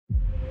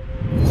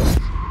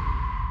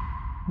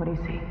What do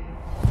you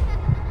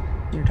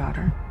see? Your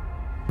daughter?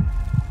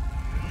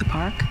 The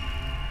park?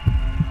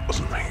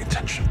 Wasn't paying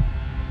attention.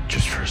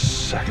 Just for a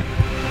second.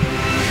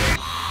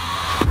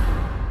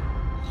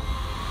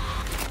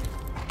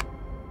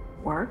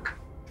 Work?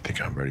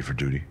 Think I'm ready for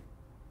duty?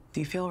 Do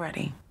you feel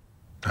ready?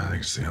 I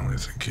think it's the only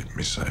thing keeping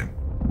me sane.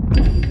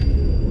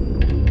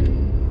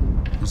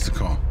 What's the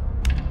call?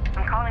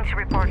 I'm calling to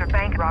report a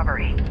bank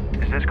robbery.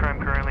 Is this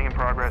crime currently in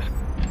progress?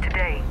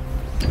 Today.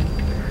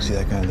 See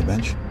that guy on the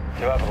bench?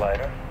 Do you have a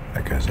lighter?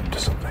 That guy's up to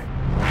something.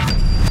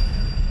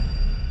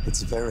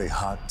 It's very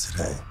hot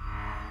today.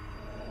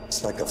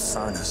 It's like a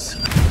furnace.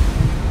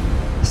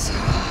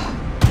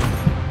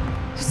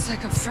 It's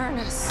like a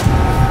furnace.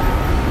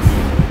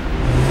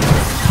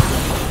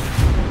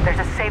 There's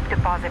a safe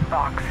deposit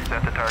box. Is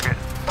that the target?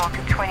 Box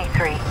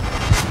 23.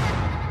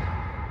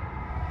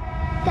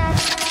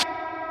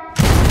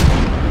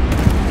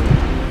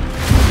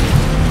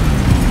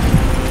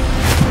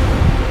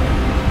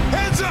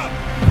 Hands up!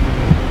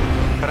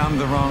 But I'm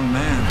the wrong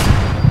man.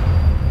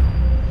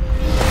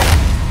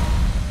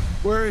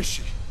 Where is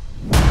she?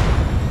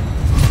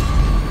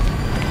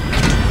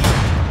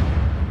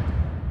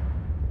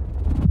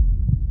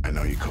 I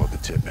know you called the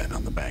tip in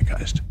on the bank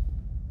heist.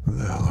 Who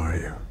the hell are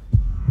you?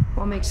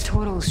 What makes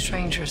total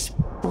strangers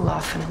pull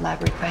off an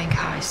elaborate bank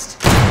heist?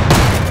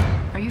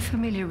 Are you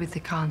familiar with the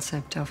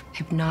concept of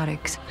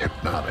hypnotics?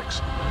 Hypnotics.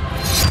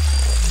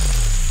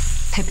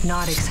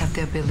 Hypnotics have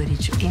the ability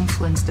to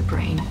influence the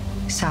brain,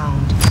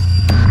 sound,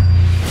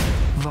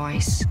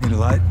 voice, Need a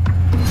light?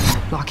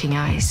 locking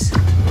eyes.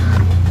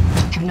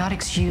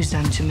 Hypnotics use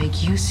them to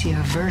make you see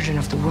a version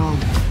of the world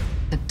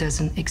that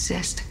doesn't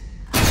exist.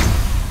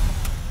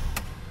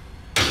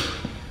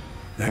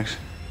 Next.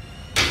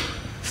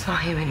 It's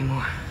not him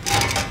anymore.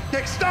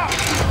 Nick, stop!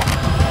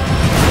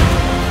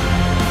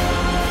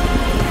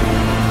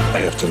 I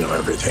have to know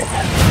everything.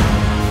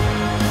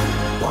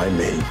 Why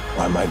me?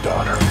 Why my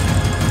daughter?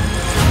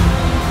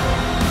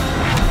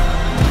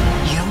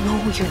 You don't know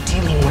who you're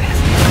dealing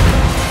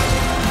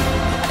with.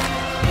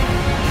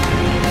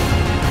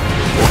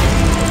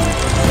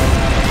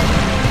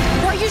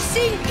 What you're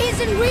seeing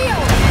isn't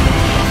real!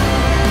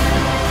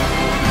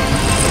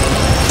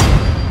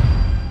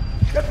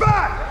 Get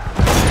back!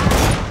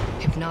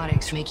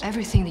 Hypnotics make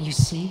everything that you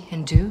see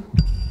and do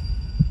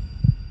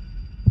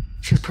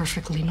feel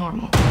perfectly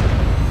normal.